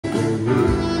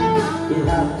it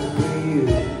happens for you.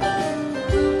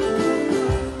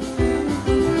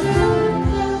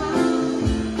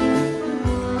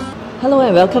 Hello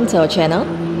and welcome to our channel.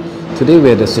 Today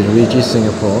we're at St Regis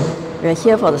Singapore. We're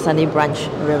here for the Sunday brunch.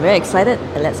 We're very excited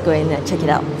and let's go in and check it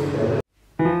out.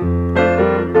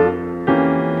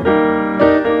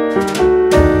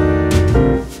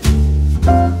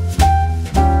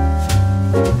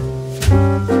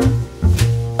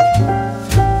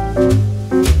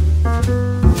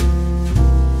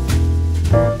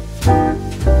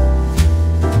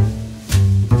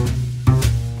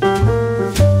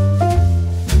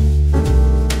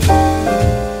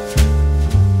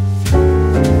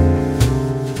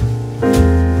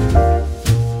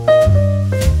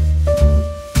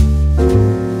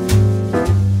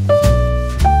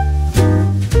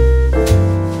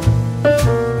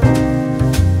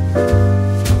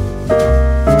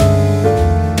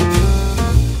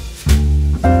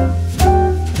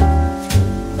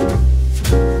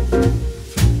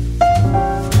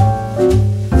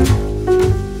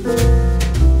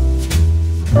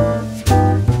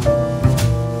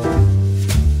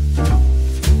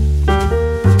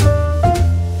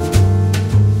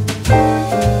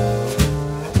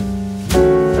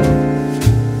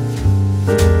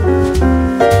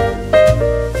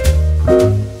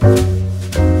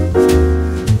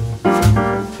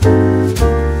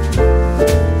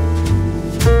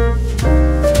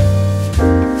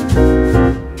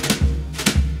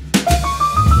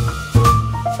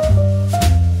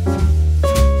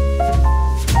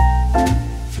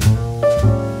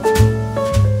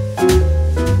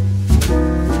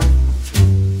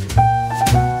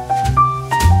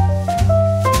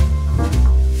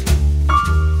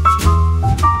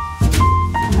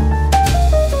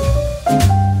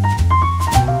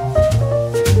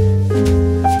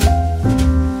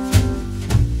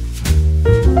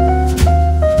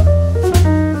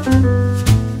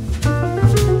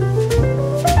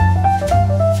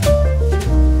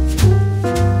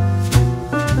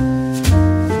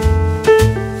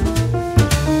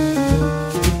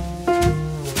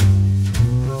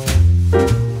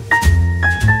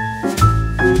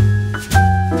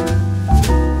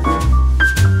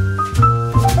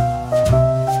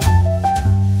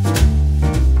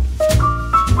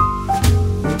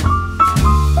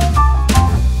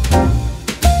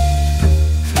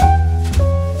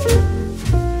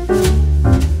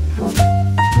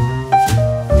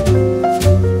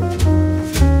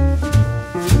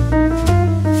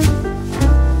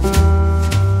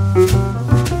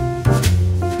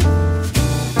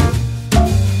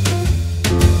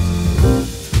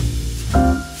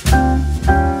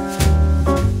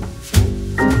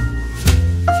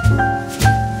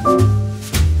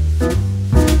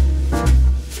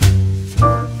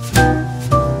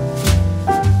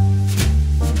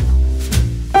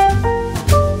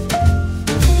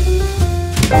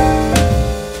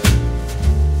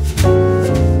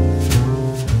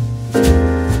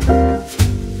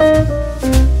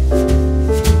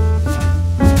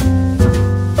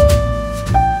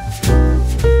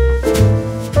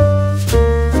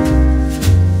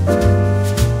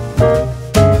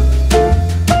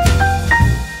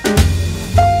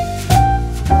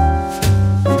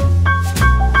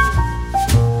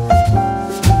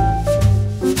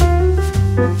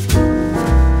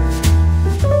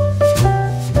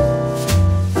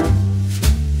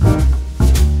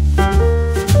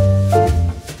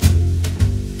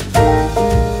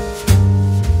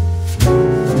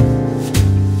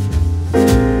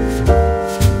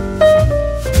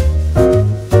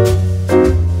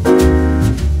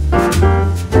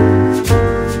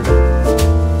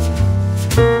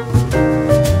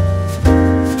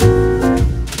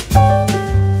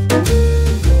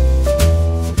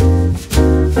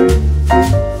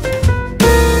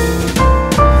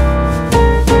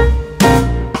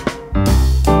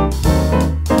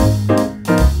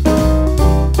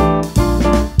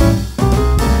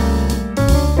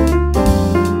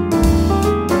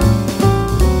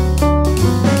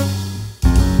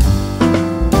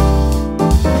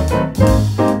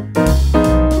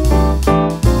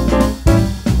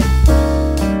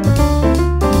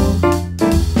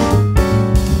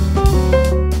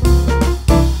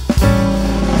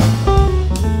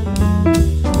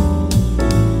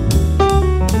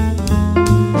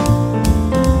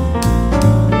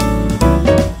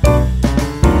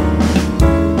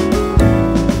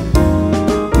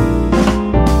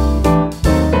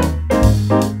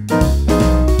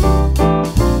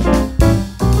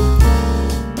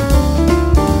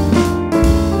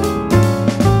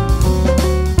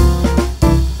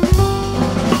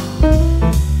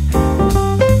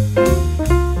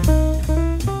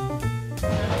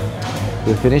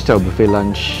 We finished our buffet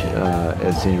lunch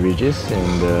at St Regis,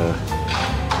 and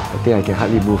I think I can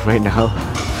hardly move right now.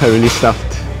 I'm really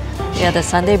stuffed. Yeah, the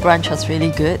Sunday brunch was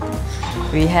really good.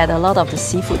 We had a lot of the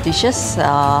seafood dishes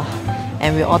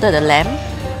and we ordered a lamb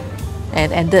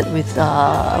and ended with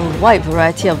a wide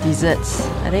variety of desserts.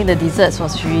 I think the desserts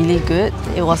was really good.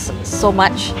 It was so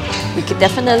much, we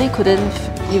definitely couldn't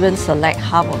even select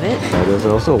half of it. There was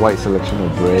also a wide selection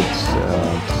of breads.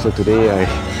 So today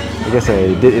I guess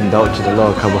I did indulge in a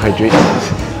lot of carbohydrates,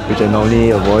 which I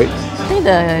normally avoid. I think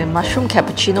the mushroom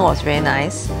cappuccino was very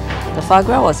nice. The foie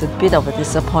gras was a bit of a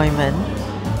disappointment,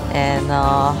 and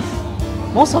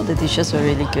most of the dishes were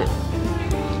really good.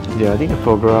 Yeah, I think the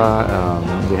foie gras,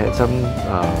 they had some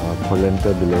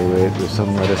polenta below it with some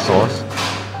other sauce.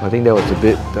 I think that was a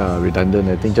bit redundant.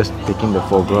 I think just taking the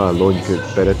foie gras alone, you could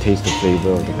better taste the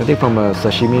flavour. I think from a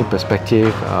sashimi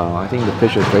perspective, I think the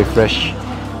fish was very fresh.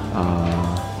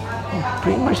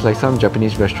 Pretty much like some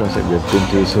Japanese restaurants that we've been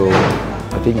to, so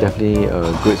I think definitely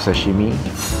a good sashimi.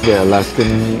 The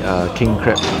Alaskan king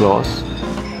crab claws,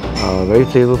 very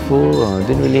flavourful.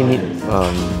 Didn't really need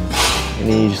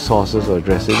any sauces or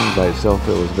dressing by itself.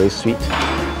 It was very sweet,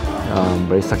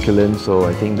 very succulent. So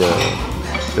I think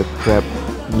the crab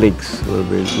legs were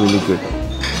really good.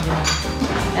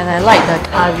 Yeah. And I like the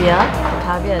caviar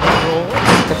and the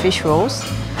rolls, the fish rolls.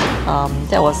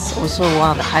 That was also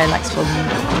one of the highlights for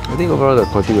me. I think overall the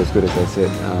quality was good, as I said.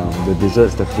 The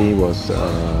desserts definitely was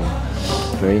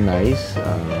very nice.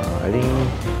 I think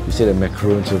you said the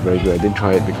macarons were very good. I didn't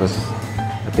try it because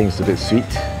I think it's a bit sweet.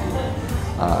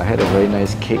 I had a very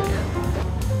nice cake.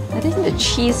 I think the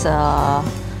cheese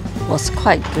was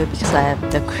quite good because I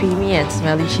have the creamy and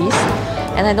smelly cheese.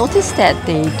 And I noticed that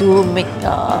they do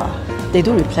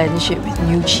replenish it with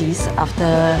new cheese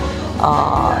after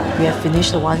we have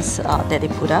finished the ones that they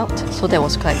put out. So that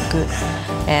was quite good.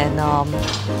 And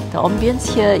the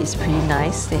ambience here is pretty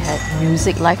nice. They had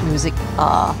music, live music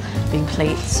being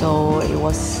played. So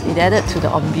it added to the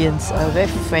ambience, a very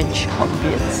French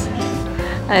ambience.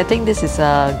 I think this is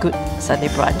a good Sunday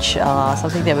brunch,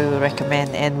 something that we will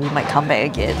recommend, and we might come back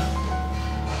again.